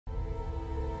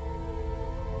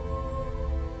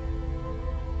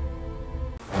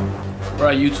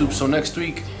Alright YouTube, so next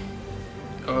week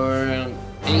or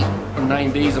 8 or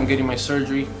 9 days I'm getting my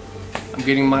surgery. I'm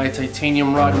getting my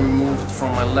titanium rod removed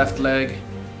from my left leg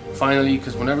finally,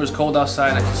 because whenever it's cold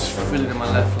outside I just feel it in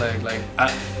my left leg. Like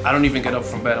I don't even get up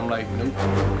from bed. I'm like, nope,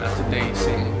 not today,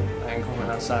 saying I ain't going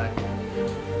outside.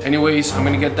 Anyways, I'm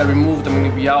gonna get that removed. I'm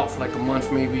gonna be out for like a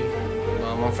month, maybe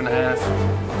a month and a half,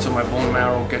 until my bone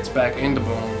marrow gets back in the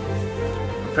bone.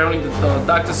 Apparently the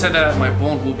doctor said that my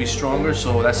bone will be stronger,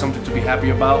 so that's something to be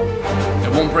happy about.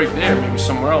 It won't break there, maybe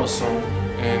somewhere else. So,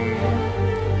 in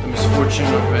the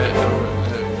misfortune of it,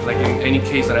 like in any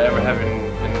case that I ever have in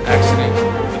an accident,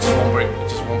 it just won't break. It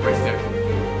just won't break there.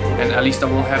 And at least I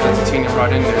won't have the titanium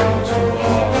rod in there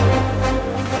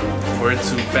for it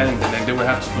to bend, and then they would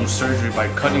have to do surgery by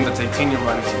cutting the titanium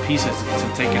rod into pieces to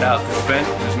take it out. If it's bent,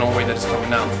 there's no way that it's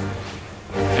coming out.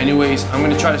 Anyways, I'm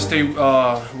gonna try to stay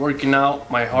working out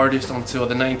my hardest until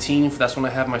the 19th. That's when I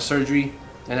have my surgery.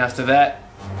 And after that,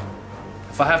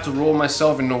 if I have to roll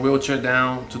myself in a wheelchair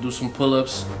down to do some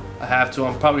pull-ups, I have to.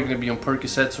 I'm probably gonna be on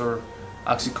Percocets or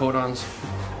oxycodons,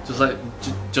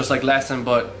 just like last time.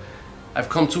 But I've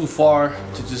come too far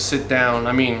to just sit down.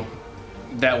 I mean,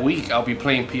 that week I'll be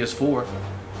playing PS4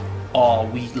 all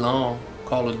week long,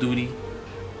 Call of Duty.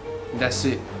 That's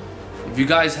it. If you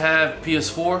guys have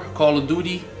PS4, Call of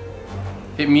Duty,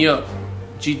 hit me up.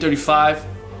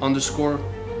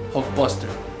 G35_Hulkbuster.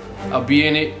 I'll be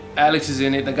in it. Alex is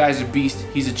in it. The guy's a beast.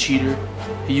 He's a cheater.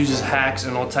 He uses hacks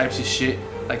and all types of shit.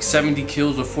 Like 70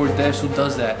 kills with 4 deaths. Who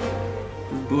does that?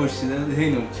 Bullshit. That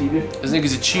ain't no cheater. This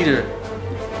nigga's a cheater.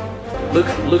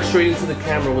 Look straight into the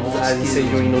camera with his eyes and say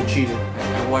you ain't no cheater.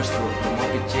 I watched the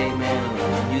Market J man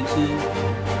on YouTube.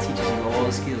 He teaches you all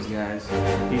the skills, guys.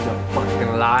 He's a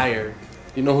fucking liar.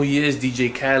 You know who he is? DJ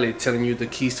Khaled, telling you the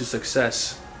keys to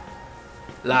success.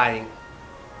 Lying.